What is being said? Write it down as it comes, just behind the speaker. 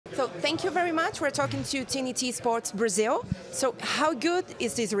So thank you very much. We're talking to TNT Sports Brazil. So how good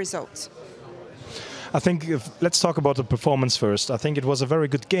is this result? I think let's talk about the performance first. I think it was a very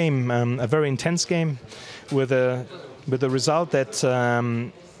good game, a very intense game, with a result that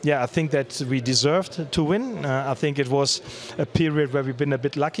I think that we deserved to win. I think it was a period where we've been a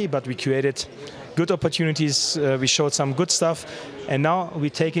bit lucky, but we created good opportunities. We showed some good stuff, and now we're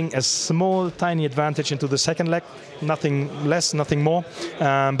taking a small, tiny advantage into the second leg. Nothing less, nothing more.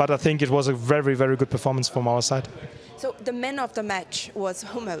 But I think it was a very, very good performance from our side. So the man of the match was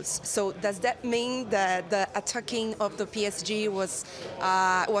Hummels. So does that mean that the attacking of the PSG was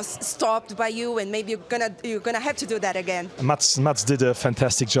stopped by you, and maybe you're gonna have to do that again? Mats did a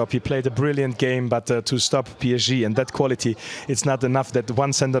fantastic job. He played a brilliant game, but to stop PSG and that quality, it's not enough that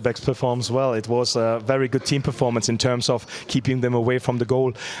one centre-back performs well. It was a very good team performance in terms of keeping them away from the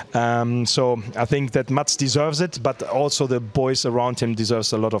goal. So I think that Mats deserves it, but also the boys around him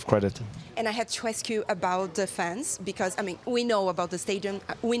deserves a lot of credit. And I had to ask you about the fans, because I mean, we know about the stadium,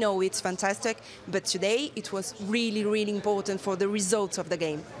 we know it's fantastic, but today it was really, really important for the results of the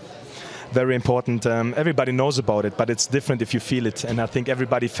game. Very important. Everybody knows about it, but it's different if you feel it. And I think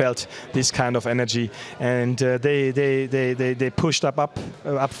everybody felt this kind of energy, and they pushed up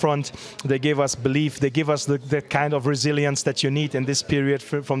front. They gave us belief. They give us the kind of resilience that you need in this period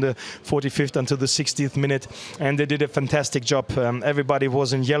from the 45th until the 60th minute. And they did a fantastic job. Everybody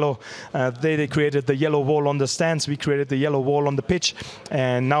was in yellow. They created the yellow wall on the stands. We created the yellow wall on the pitch,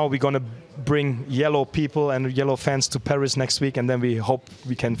 and now we're gonna bring yellow people and yellow fans to Paris next week, and then we hope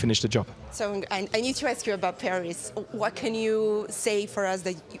we can finish the job. So I need to ask you about Paris. What can you say for us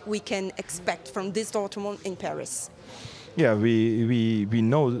that we can expect from this Dortmund in Paris? Yeah, we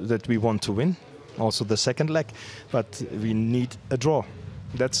know that we want to win, also the second leg, but we need a draw.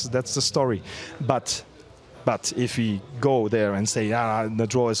 That's the story. But if we go there and say, the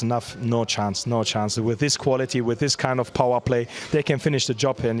draw is enough, no chance, no chance. With this quality, with this kind of power play, they can finish the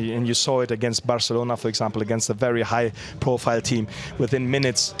job. And you saw it against Barcelona, for example, against a very high-profile team. Within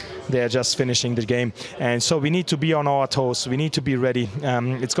minutes, they are just finishing the game. And so we need to be on our toes. We need to be ready.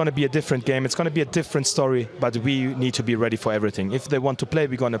 It's going to be a different game. It's going to be a different story, but we need to be ready for everything. If they want to play,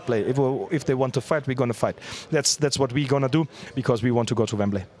 we're going to play. If they want to fight, we're going to fight. That's what we're going to do, because we want to go to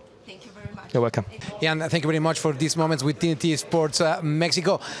Wembley. You're welcome. Ian, thank you very much for these moments with TNT Sports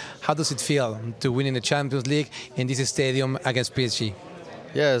Mexico. How does it feel to win in the Champions League in this stadium against PSG?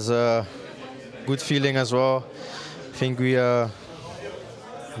 Yeah, it's a good feeling as well. I think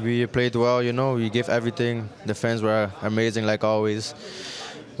we played well, you know, we gave everything. The fans were amazing like always.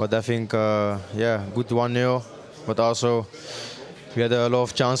 But I think, good 1-0. But also we had a lot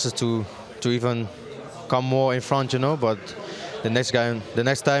of chances to even come more in front, you know. But the next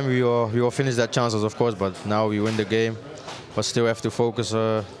time we will finish that chances, of course. But now we win the game, but still have to focus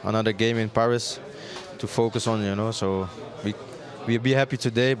another game in Paris to focus on, you know. So we'll be happy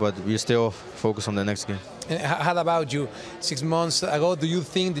today, but we still focus on the next game. And how about you? 6 months ago, do you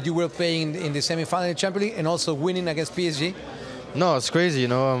think that you were playing in the semi-final in the Champions League and also winning against PSG? No, it's crazy, you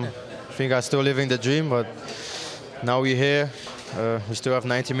know. I think I'm still living the dream, but now we're here. We still have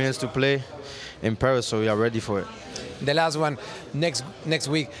 90 minutes to play in Paris, so we are ready for it. The last one next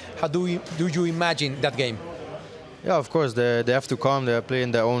week. How do you imagine that game? Yeah, of course they have to come. They are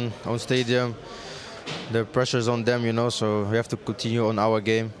playing their own stadium. The pressure's on them, you know. So we have to continue on our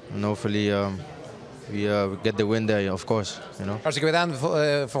game, and hopefully we get the win there, of course, you know. Hartstikke bedankt.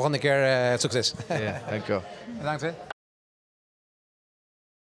 Volgende keer succes. Ja, dank je wel. Bedankt.